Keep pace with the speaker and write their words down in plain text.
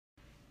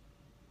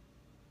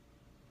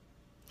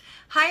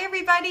Hi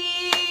everybody,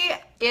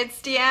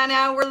 it's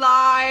Deanna, we're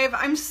live.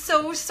 I'm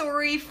so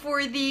sorry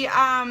for the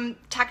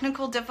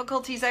technical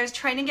difficulties. I was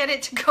trying to get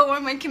it to go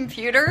on my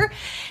computer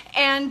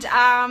and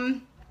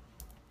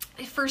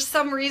for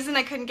some reason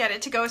I couldn't get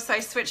it to go, so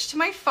I switched to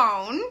my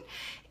phone.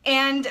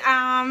 And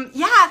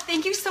yeah,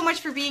 thank you so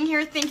much for being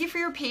here. Thank you for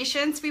your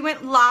patience. We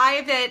went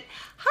live at,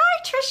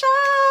 hi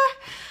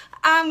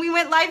Trisha. We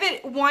went live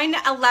at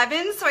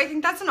 1:11, so I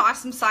think that's an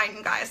awesome sign,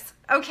 you guys.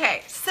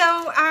 Okay,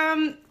 so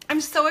I'm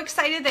so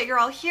excited that you're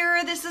all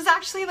here. This is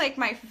actually like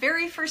my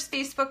very first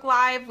Facebook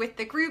Live with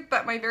the group,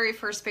 but my very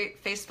first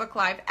Facebook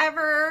Live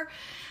ever.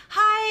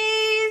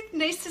 Hi,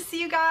 nice to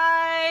see you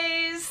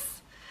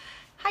guys.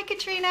 Hi,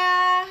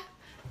 Katrina.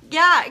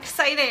 Yeah,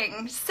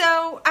 exciting.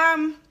 So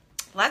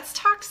let's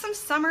talk some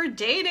summer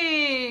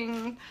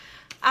dating.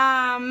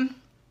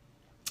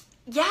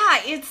 Yeah,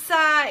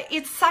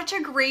 it's such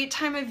a great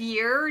time of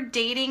year,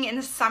 dating in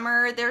the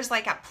summer. There's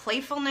like a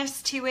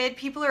playfulness to it.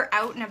 People are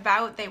out and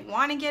about. They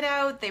want to get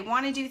out. They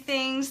want to do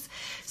things.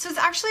 So it's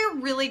actually a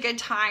really good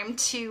time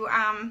to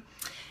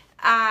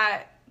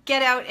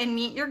get out and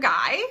meet your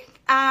guy.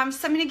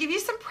 So I'm going to give you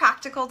some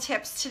practical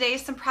tips today,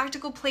 some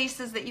practical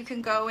places that you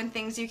can go and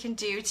things you can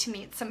do to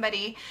meet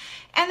somebody.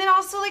 And then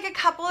also like a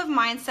couple of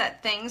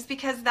mindset things,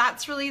 because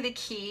that's really the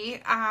key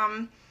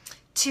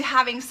to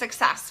having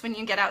success when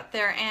you get out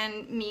there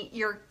and meet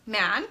your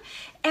man.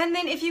 And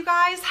then if you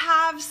guys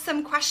have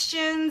some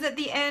questions at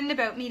the end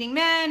about meeting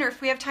men, or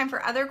if we have time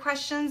for other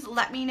questions,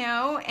 let me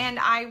know and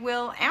I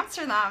will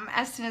answer them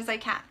as soon as I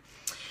can.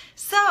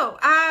 So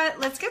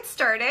let's get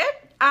started.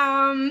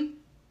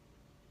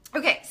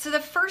 Okay, so the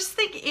first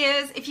thing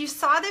is, if you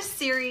saw this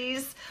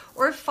series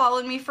or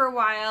followed me for a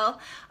while,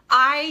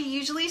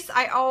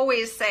 I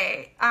always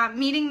say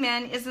meeting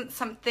men isn't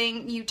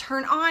something you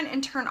turn on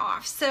and turn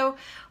off. So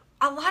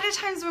a lot of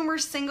times when we're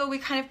single, we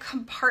kind of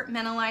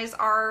compartmentalize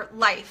our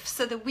life.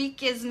 So the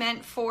week is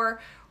meant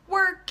for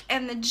work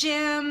and the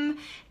gym,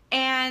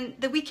 and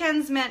the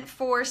weekend's meant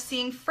for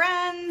seeing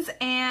friends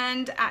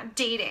and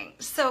dating.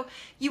 So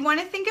you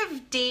want to think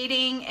of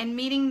dating and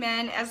meeting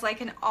men as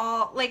like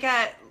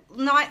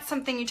not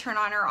something you turn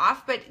on or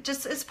off, but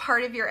just as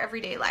part of your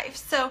everyday life.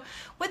 So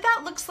what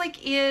that looks like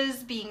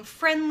is being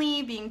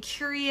friendly, being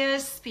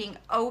curious, being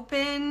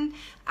open,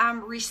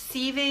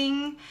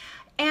 receiving.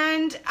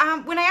 And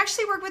when I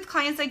actually work with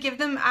clients, I give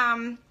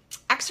them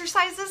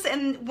exercises,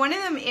 and one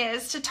of them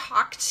is to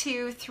talk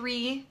to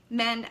 3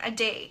 men a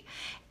day.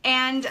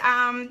 And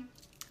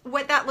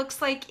what that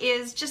looks like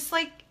is just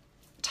like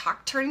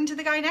turning to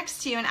the guy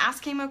next to you and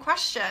asking him a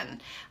question.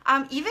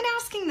 Even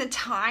asking the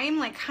time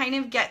like kind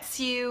of gets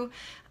you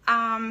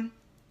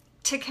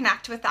to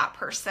connect with that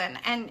person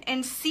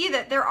and see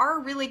that there are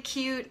really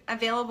cute,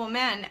 available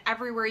men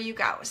everywhere you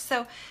go.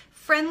 So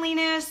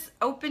friendliness,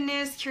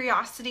 openness,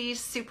 curiosity is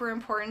super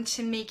important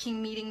to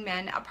making meeting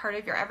men a part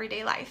of your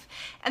everyday life.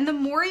 And the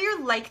more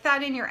you're like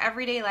that in your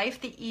everyday life,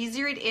 the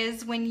easier it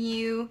is when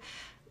you...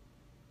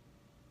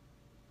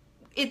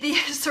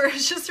 Sorry, I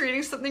was just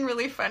reading something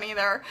really funny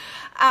there.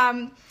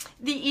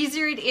 The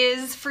easier it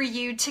is for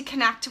you to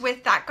connect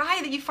with that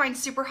guy that you find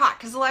super hot.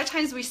 Because a lot of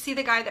times we see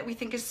the guy that we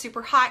think is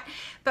super hot,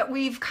 but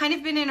we've kind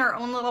of been in our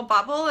own little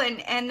bubble,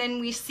 and then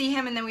we see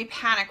him and then we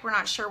panic. We're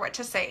not sure what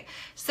to say.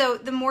 So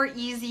the more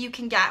easy you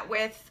can get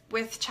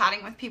with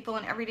chatting with people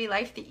in everyday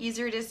life, the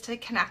easier it is to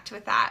connect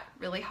with that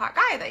really hot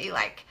guy that you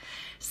like.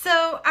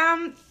 So,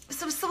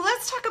 so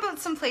let's talk about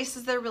some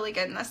places that are really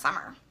good in the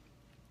summer.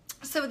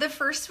 So the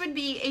first would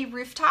be a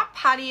rooftop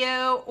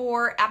patio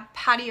or a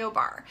patio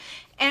bar.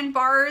 And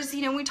bars,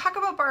 you know, when we talk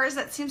about bars,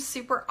 that seems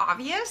super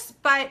obvious,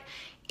 but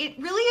it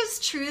really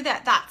is true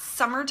that that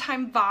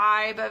summertime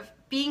vibe of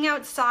being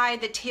outside,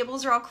 the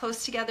tables are all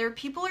close together,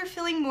 people are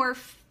feeling more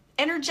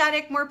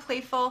energetic, more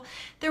playful.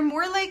 They're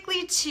more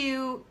likely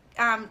to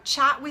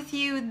chat with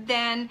you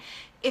than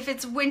if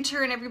it's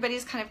winter and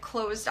everybody's kind of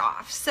closed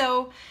off.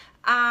 So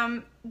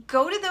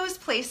go to those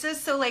places.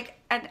 So like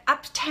an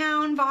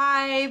uptown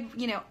vibe,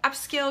 you know,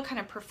 upscale kind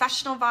of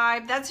professional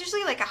vibe. That's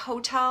usually like a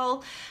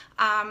hotel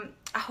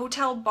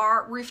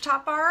bar,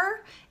 rooftop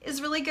bar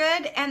is really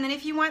good. And then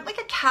if you want like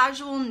a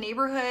casual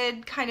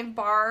neighborhood kind of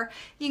bar,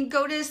 you can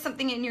go to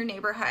something in your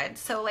neighborhood.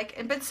 So like,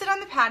 but sit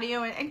on the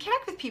patio and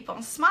connect with people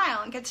and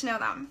smile and get to know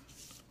them.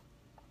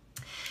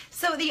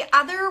 So the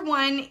other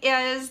one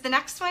is, the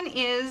next one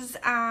is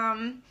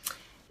men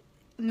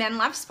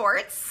love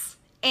sports.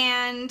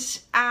 And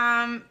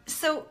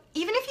so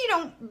even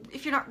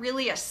if you're not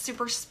really a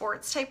super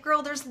sports type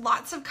girl, there's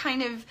lots of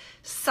kind of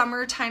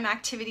summertime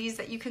activities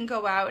that you can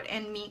go out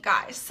and meet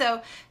guys.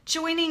 So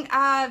joining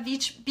a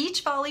beach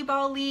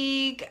volleyball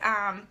league,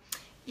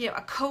 you know,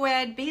 a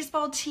co-ed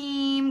baseball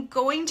team,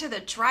 going to the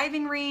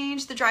driving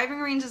range. The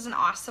driving range is an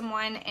awesome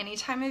one any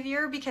time of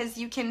year, because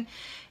you can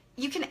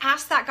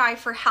ask that guy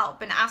for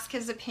help and ask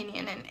his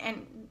opinion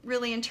and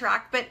really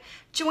interact. But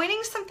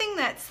joining something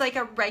that's like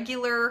a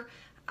regular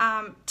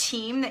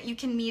team that you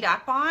can meet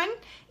up on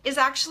is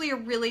actually a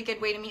really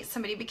good way to meet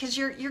somebody, because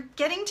you're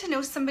getting to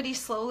know somebody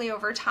slowly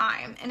over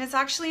time, and it's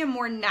actually a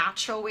more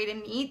natural way to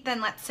meet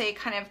than, let's say,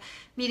 kind of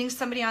meeting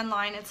somebody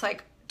online. It's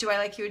like, do I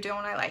like you or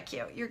don't I like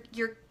you?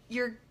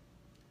 You're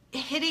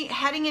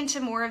heading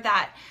into more of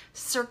that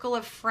circle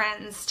of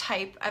friends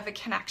type of a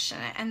connection,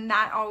 and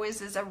that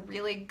always is a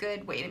really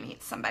good way to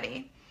meet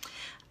somebody.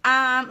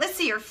 Let's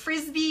see, your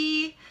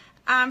frisbee.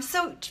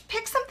 So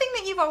pick something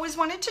that you've always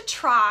wanted to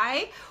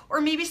try, or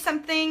maybe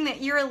something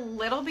that you're a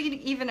little bit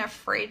even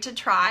afraid to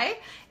try,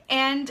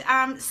 and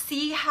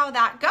see how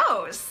that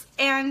goes.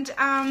 And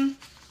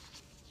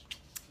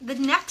the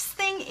next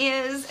thing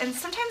is, and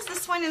sometimes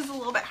this one is a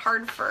little bit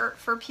hard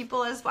for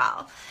people as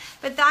well,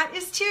 but that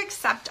is to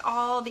accept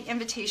all the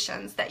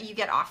invitations that you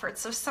get offered.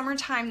 So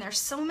summertime, there's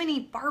so many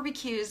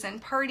barbecues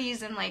and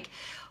parties and like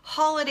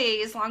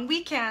holidays, long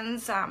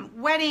weekends,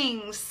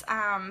 weddings,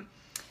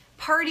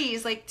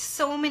 parties, like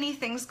so many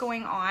things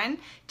going on.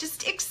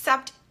 Just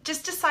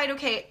decide,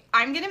 okay,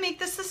 I'm gonna make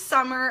this a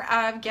summer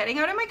of getting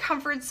out of my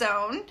comfort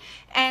zone,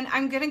 and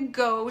I'm gonna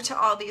go to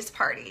all these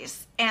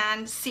parties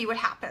and see what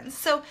happens.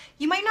 So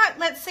you might not,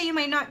 let's say you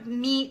might not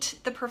meet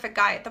the perfect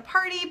guy at the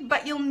party,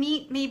 but you'll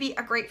meet maybe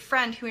a great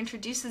friend who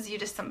introduces you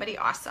to somebody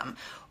awesome,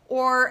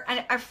 or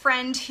a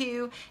friend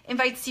who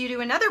invites you to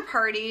another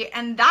party,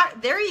 and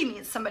there you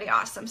meet somebody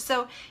awesome.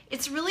 So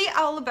it's really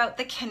all about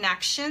the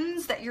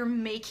connections that you're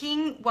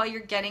making while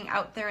you're getting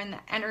out there, and the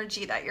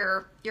energy that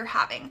you're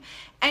having.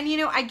 And you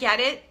know, I get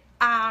it.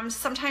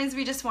 Sometimes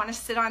we just want to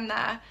sit on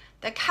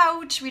the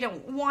couch. We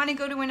don't want to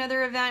go to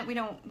another event. We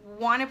don't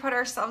want to put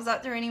ourselves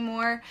out there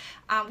anymore.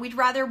 We'd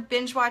rather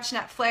binge watch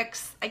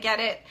Netflix. I get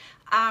it.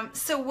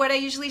 So what I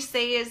usually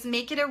say is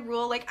make it a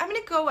rule, like I'm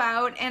going to go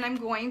out and I'm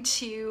going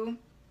to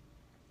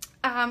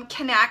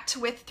connect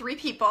with 3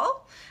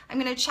 people. I'm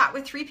going to chat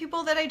with 3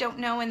 people that I don't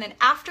know, and then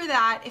after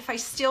that, if I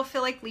still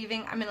feel like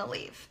leaving, I'm going to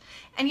leave.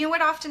 And you know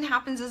what often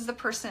happens is the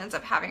person ends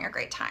up having a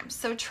great time.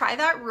 So try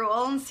that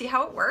rule and see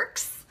how it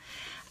works.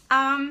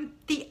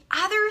 The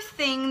other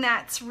thing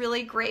that's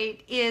really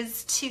great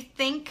is to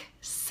think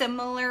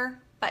similar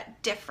but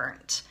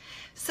different.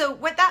 So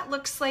what that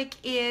looks like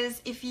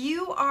is, if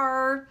you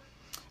are,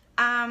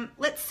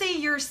 let's say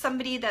you're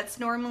somebody that's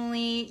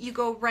normally, you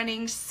go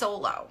running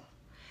solo.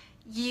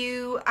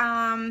 You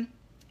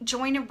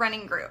join a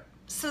running group.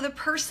 So the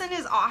person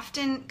is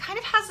often kind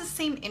of has the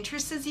same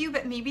interests as you,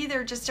 but maybe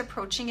they're just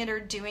approaching it or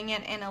doing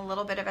it in a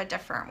little bit of a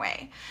different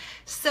way.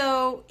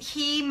 So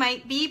he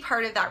might be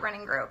part of that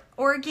running group.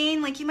 Or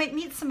again, like you might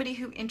meet somebody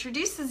who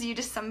introduces you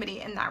to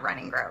somebody in that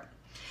running group.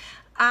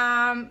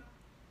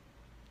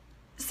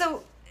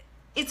 So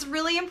it's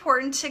really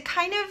important to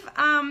kind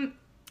of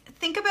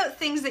think about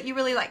things that you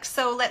really like.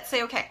 So let's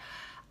say, okay,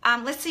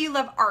 let's say you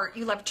love art,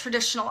 you love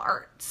traditional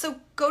art. So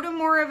go to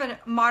more of a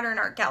modern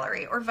art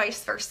gallery, or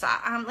vice versa.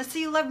 Let's say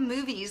you love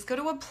movies, go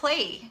to a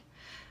play,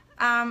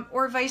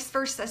 or vice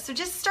versa. So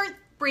just start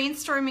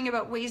brainstorming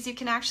about ways you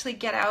can actually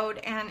get out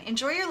and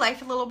enjoy your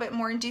life a little bit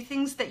more and do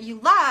things that you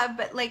love,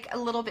 but like a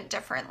little bit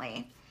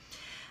differently.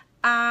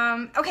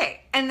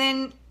 Okay, and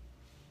then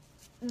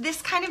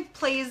this kind of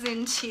plays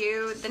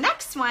into the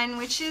next one,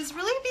 which is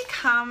really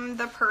become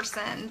the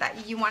person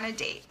that you want to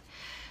date.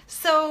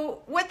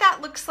 So what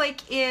that looks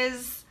like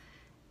is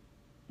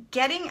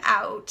getting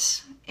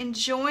out,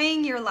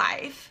 enjoying your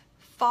life,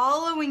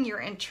 following your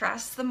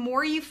interests. The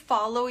more you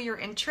follow your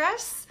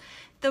interests,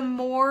 the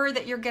more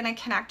that you're going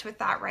to connect with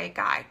that right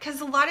guy.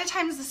 Because a lot of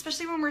times,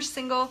 especially when we're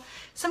single,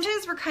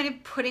 sometimes we're kind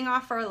of putting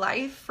off our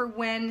life for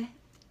when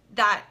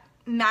that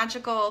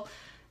magical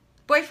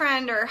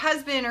boyfriend or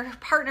husband or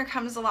partner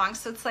comes along.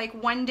 So it's like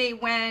one day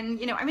when,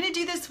 you know, I'm going to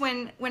do this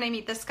when I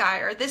meet this guy,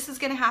 or this is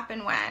going to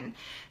happen when.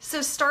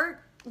 So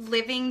start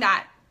living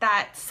that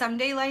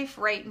someday life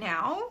right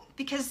now,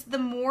 because the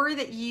more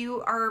that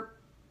you are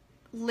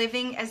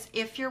living as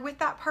if you're with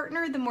that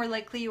partner, the more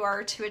likely you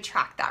are to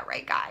attract that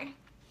right guy.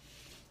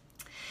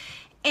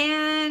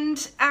 And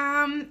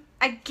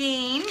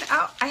again,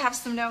 oh, I have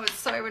some notes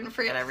so I wouldn't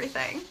forget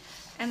everything,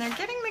 and they're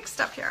getting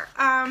mixed up here.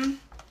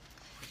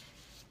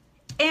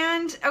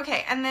 And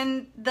okay, and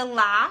then the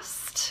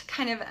last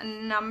kind of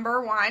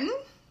number one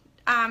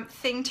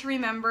thing to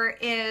remember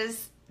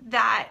is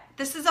that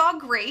this is all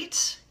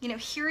great, you know,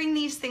 hearing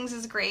these things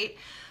is great,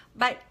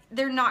 but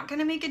they're not going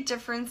to make a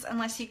difference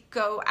unless you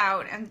go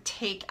out and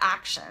take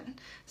action.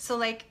 So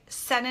like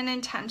set an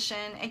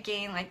intention,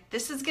 again, like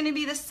this is going to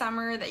be the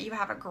summer that you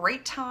have a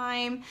great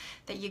time,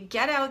 that you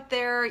get out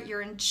there,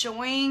 you're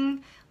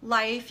enjoying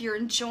life, you're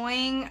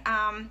enjoying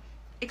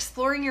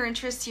exploring your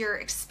interests, you're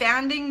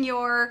expanding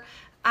your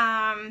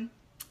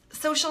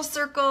social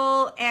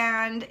circle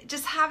and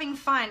just having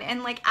fun,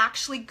 and like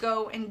actually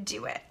go and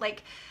do it.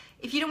 Like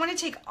if you don't want to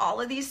take all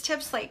of these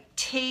tips, like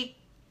take,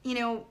 you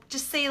know,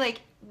 just say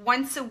like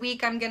once a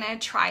week I'm gonna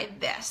try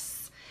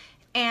this,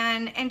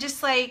 and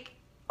just like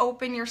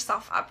open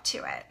yourself up to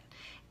it.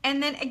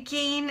 And then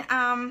again,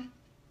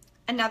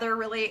 another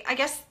really, I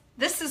guess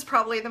this is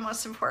probably the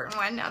most important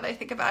one now that I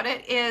think about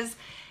it, is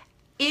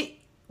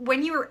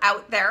when you are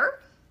out there,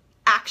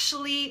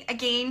 actually,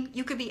 again,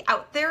 you could be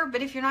out there,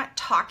 but if you're not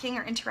talking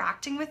or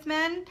interacting with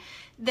men,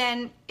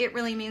 then it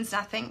really means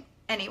nothing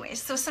anyway.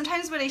 So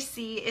sometimes what I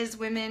see is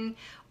women,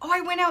 oh,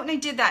 I went out and I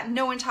did that,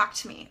 no one talked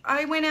to me.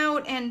 I went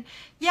out and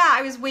yeah,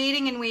 I was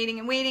waiting and waiting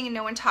and waiting and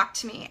no one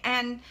talked to me.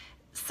 And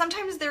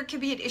sometimes there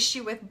could be an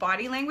issue with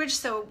body language.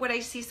 So what I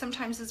see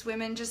sometimes is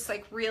women just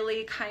like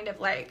really kind of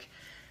like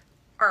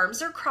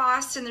arms are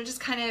crossed and they're just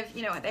kind of,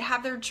 you know, they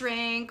have their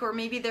drink, or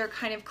maybe they're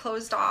kind of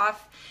closed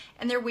off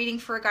and they're waiting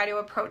for a guy to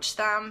approach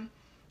them.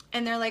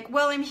 And they're like,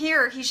 well, I'm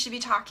here, he should be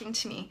talking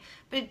to me.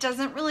 But it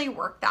doesn't really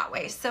work that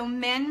way. So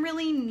men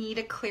really need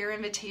a clear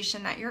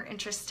invitation that you're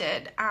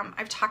interested.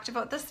 I've talked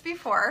about this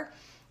before.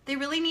 They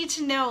really need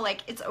to know,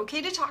 like, it's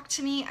okay to talk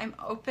to me, I'm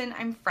open,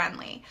 I'm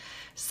friendly.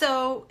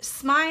 So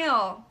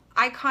smile,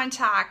 eye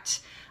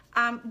contact,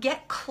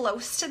 get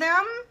close to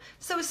them.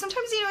 So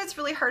sometimes, you know, it's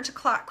really hard to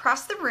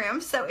cross the room.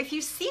 So if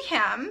you see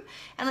him,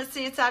 and let's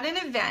say it's at an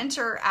event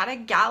or at a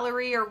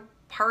gallery or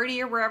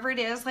party or wherever it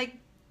is, like,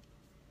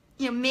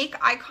 you know, make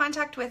eye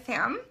contact with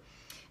him,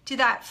 do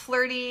that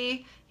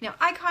flirty, you know,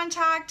 eye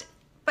contact,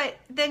 but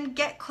then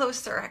get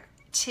closer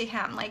to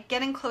him, like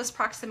get in close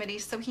proximity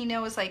so he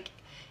knows like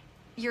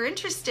you're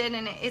interested,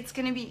 and it's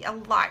going to be a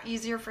lot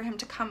easier for him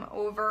to come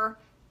over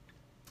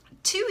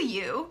to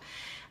you,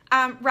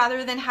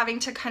 rather than having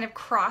to kind of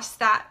cross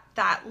that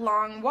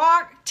long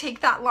walk,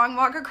 take that long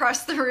walk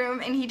across the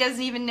room, and he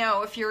doesn't even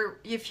know if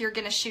you're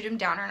going to shoot him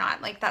down or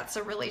not. Like, that's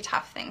a really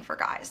tough thing for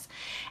guys.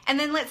 And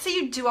then let's say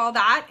you do all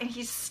that and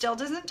he still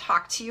doesn't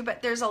talk to you,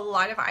 but there's a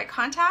lot of eye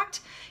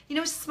contact. You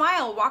know,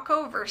 smile, walk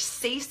over,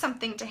 say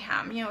something to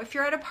him. You know, if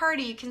you're at a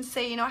party, you can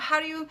say, you know, how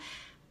do you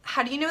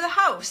know the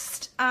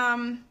host?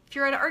 If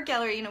you're at an art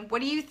gallery, you know,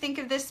 what do you think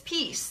of this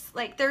piece?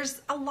 Like,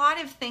 there's a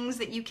lot of things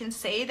that you can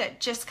say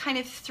that just kind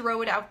of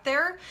throw it out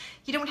there.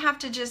 You don't have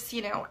to just,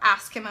 you know,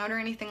 ask him out or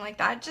anything like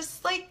that.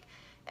 Just like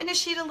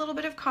initiate a little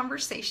bit of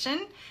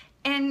conversation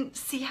and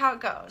see how it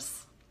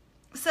goes.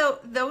 So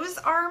those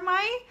are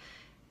my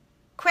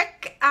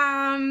quick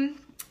and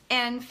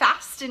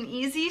fast and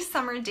easy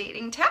summer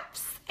dating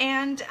tips.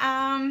 And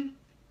yeah,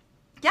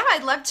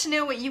 I'd love to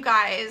know what you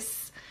guys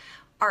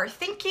are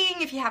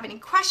thinking. If you have any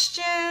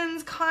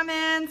questions,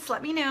 comments,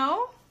 let me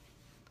know.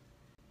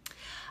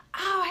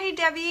 Oh, hey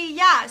Debbie.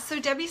 Yeah, so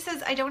Debbie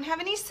says, I don't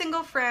have any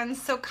single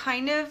friends, so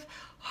kind of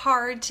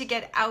hard to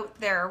get out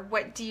there.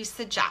 What do you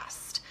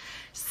suggest?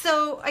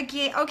 So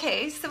again,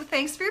 okay, so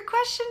thanks for your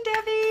question,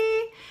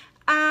 Debbie.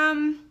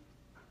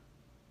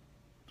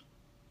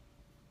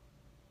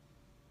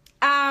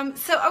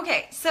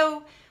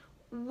 So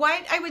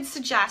what I would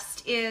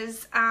suggest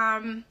is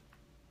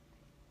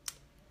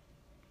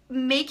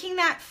making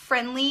that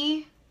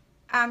friendly,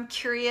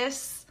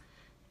 curious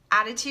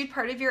attitude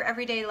part of your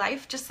everyday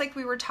life, just like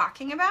we were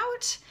talking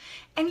about.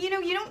 And you know,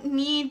 you don't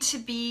need to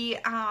be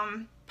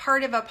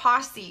part of a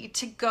posse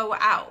to go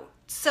out.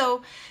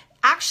 So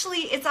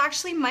it's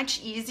actually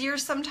much easier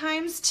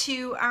sometimes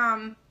to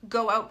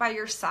go out by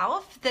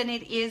yourself than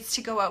it is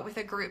to go out with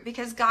a group,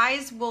 because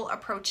guys will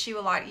approach you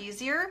a lot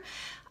easier.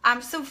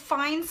 So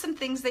find some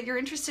things that you're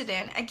interested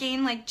in.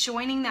 Again, like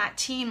joining that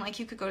team, like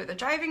you could go to the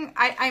driving,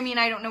 I mean,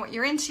 I don't know what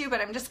you're into,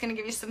 but I'm just going to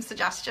give you some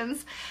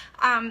suggestions.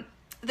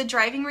 The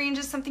driving range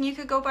is something you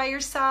could go by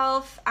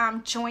yourself.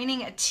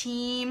 Joining a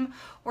team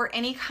or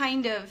any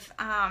kind of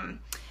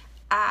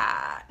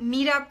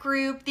meetup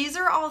group. These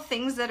are all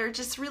things that are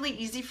just really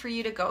easy for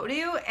you to go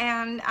to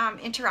and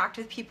interact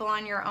with people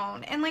on your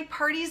own. And like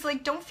parties,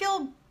 like don't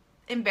feel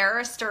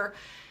embarrassed or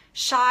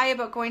shy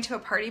about going to a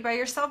party by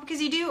yourself,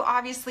 because you do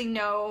obviously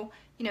know,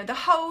 you know, the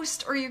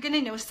host, or you're going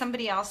to know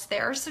somebody else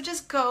there. So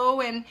just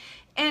go and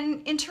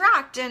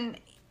interact and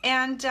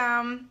get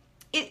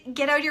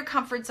out of your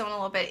comfort zone a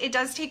little bit. It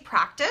does take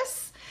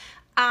practice.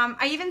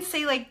 I even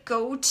say like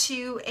go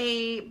to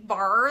a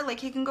bar,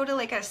 like you can go to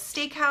like a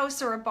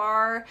steakhouse or a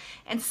bar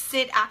and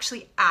sit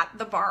actually at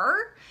the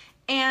bar,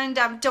 and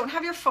don't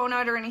have your phone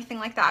out or anything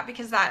like that,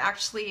 because that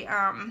actually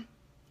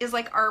is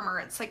like armor.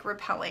 It's like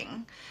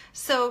repelling.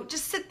 So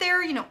just sit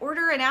there, you know,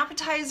 order an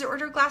appetizer,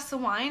 order a glass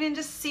of wine, and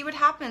just see what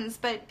happens,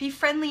 but be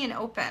friendly and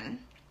open.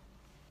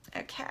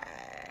 Okay.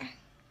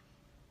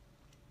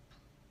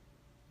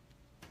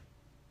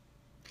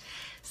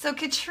 So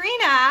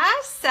Katrina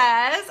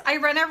says, I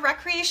run a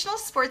recreational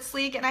sports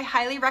league and I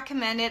highly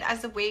recommend it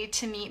as a way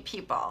to meet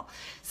people.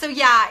 So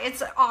yeah,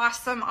 it's an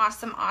awesome,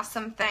 awesome,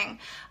 awesome thing.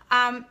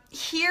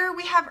 Here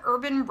we have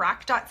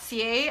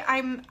urbanrec.ca.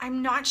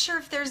 I'm not sure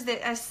if there's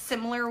a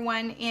similar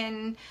one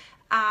in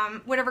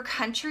whatever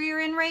country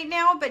you're in right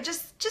now, but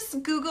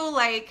just Google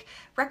like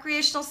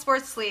recreational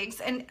sports leagues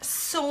and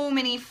so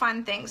many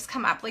fun things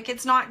come up. Like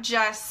it's not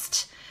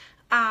just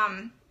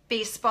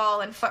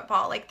baseball and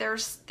football. Like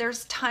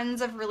there's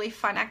tons of really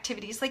fun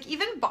activities, like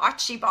even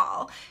bocce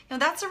ball. You know,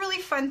 that's a really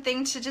fun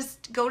thing to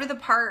just go to the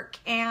park.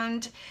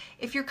 And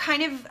if you're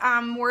kind of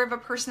more of a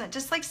person that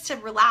just likes to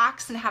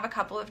relax and have a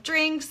couple of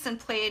drinks and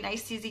play a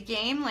nice easy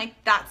game, like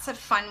that's a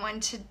fun one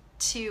to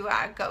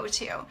go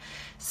to.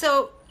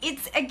 So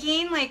it's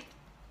again like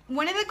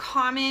one of the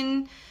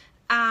common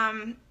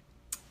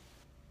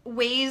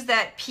ways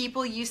that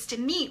people used to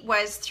meet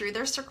was through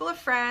their circle of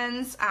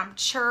friends,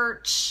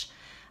 church,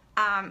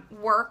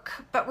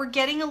 work, but we're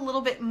getting a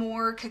little bit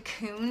more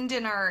cocooned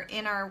in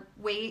our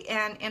way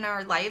and in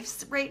our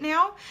lives right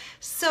now.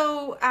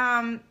 So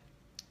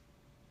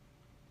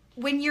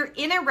when you're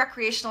in a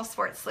recreational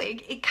sports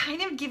league, it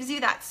kind of gives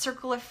you that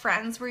circle of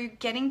friends where you're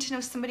getting to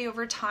know somebody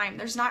over time.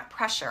 There's not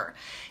pressure.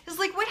 Because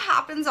like what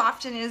happens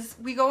often is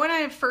we go on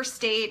a first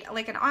date,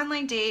 like an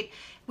online date,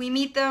 we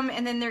meet them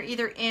and then they're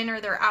either in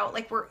or they're out.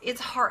 Like it's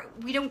hard.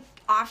 We don't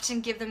often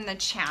give them the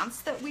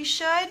chance that we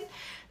should.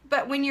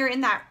 But when you're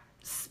in that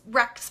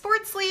rec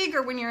sports league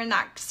or when you're in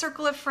that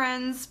circle of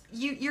friends,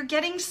 you're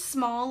getting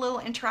small little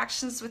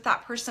interactions with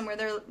that person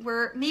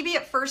where maybe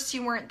at first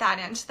you weren't that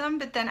into them,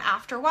 but then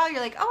after a while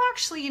you're like, oh,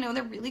 actually, you know,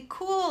 they're really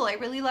cool. I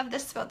really love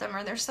this about them,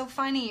 or they're so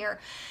funny, or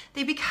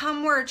they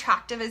become more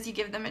attractive as you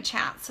give them a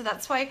chance. So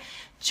that's why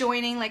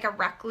joining like a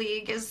rec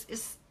league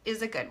is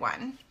a good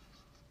one.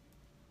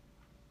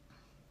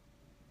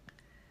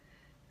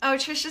 Oh,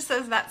 Trisha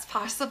says that's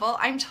possible.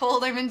 I'm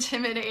told I'm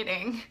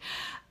intimidating.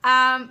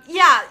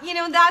 Yeah, you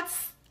know,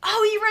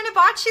 oh, you run a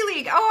bocce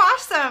league. Oh,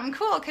 awesome.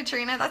 Cool,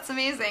 Katrina. That's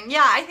amazing.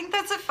 Yeah, I think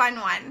that's a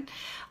fun one.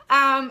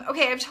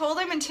 Okay, I'm told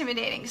I'm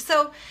intimidating.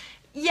 So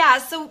yeah,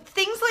 so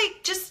things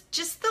like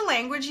just the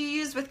language you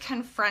use with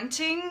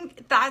confronting,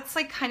 that's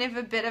like kind of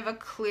a bit of a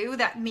clue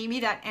that maybe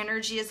that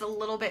energy is a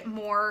little bit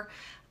more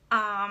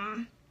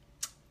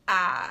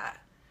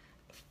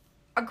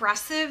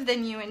aggressive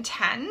than you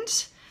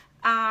intend.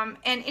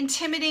 And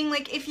intimidating,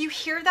 like if you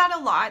hear that a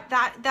lot,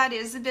 that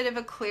is a bit of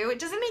a clue. It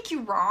doesn't make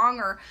you wrong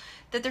or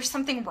that there's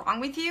something wrong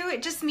with you.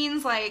 It just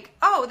means like,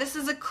 oh, this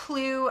is a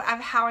clue of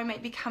how I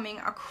might be coming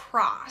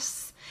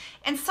across.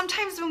 And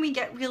sometimes when we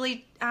get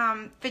really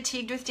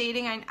fatigued with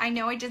dating, I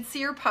know I did see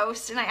your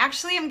post, and I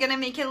actually am going to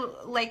make it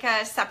like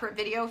a separate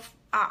video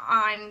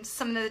on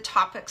some of the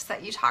topics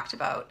that you talked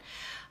about.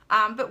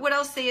 But what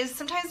I'll say is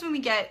sometimes when we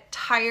get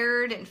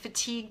tired and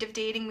fatigued of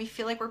dating, we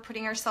feel like we're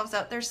putting ourselves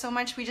out there so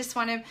much. We just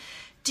want to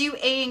do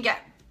A and get,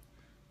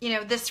 you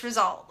know, this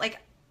result. Like,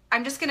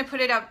 I'm just going to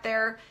put it out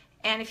there,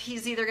 and if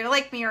he's either going to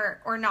like me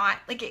or not,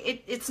 like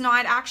it's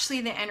not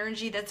actually the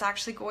energy that's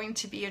actually going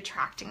to be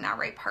attracting that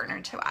right partner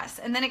to us.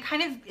 And then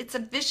it's a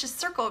vicious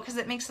circle because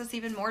it makes us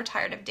even more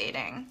tired of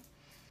dating.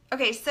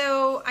 Okay,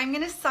 so I'm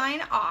going to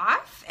sign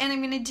off, and I'm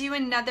going to do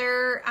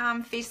another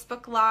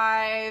Facebook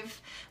Live,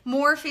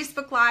 more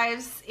Facebook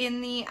Lives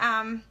in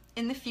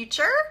the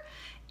future.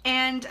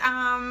 And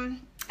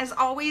as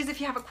always,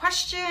 if you have a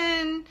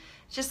question,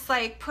 just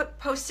like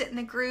post it in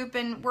the group,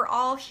 and we're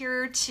all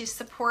here to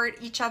support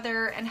each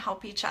other and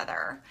help each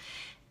other.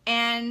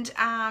 And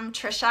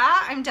Trisha,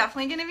 I'm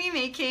definitely going to be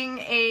making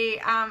a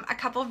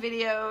couple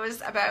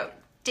videos about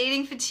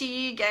dating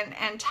fatigue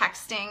and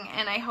texting,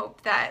 and I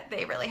hope that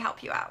they really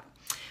help you out.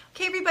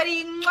 Okay,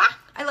 everybody, mwah!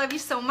 I love you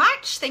so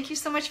much. Thank you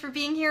so much for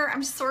being here.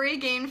 I'm sorry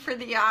again for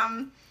the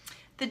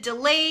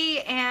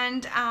delay,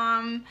 and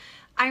I'm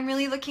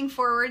really looking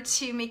forward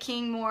to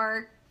making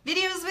more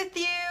videos with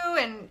you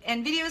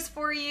and videos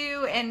for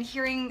you and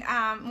hearing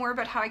more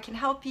about how I can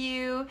help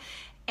you.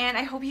 And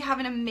I hope you have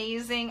an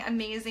amazing,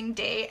 amazing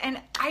day.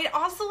 And I'd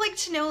also like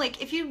to know, like,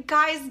 if you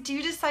guys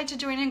do decide to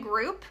join a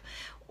group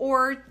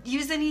or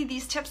use any of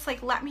these tips,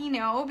 like, let me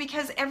know,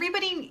 because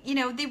everybody, you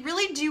know, they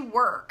really do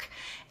work.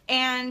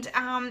 And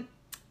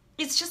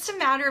it's just a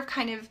matter of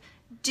kind of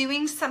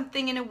doing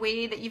something in a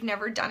way that you've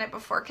never done it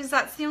before, because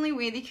that's the only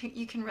way that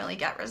you can really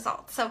get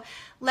results. So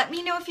let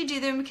me know if you do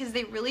them, because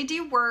they really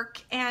do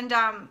work. And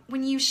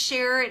when you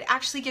share, it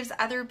actually gives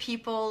other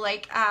people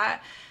like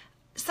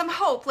some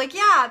hope, like,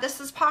 yeah,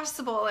 this is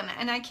possible,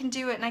 and I can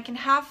do it, and I can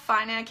have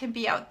fun, and I can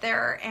be out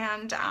there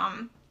and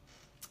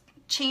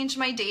change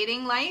my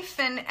dating life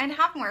and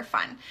have more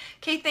fun.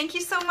 Okay, thank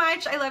you so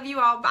much. I love you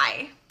all.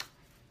 Bye.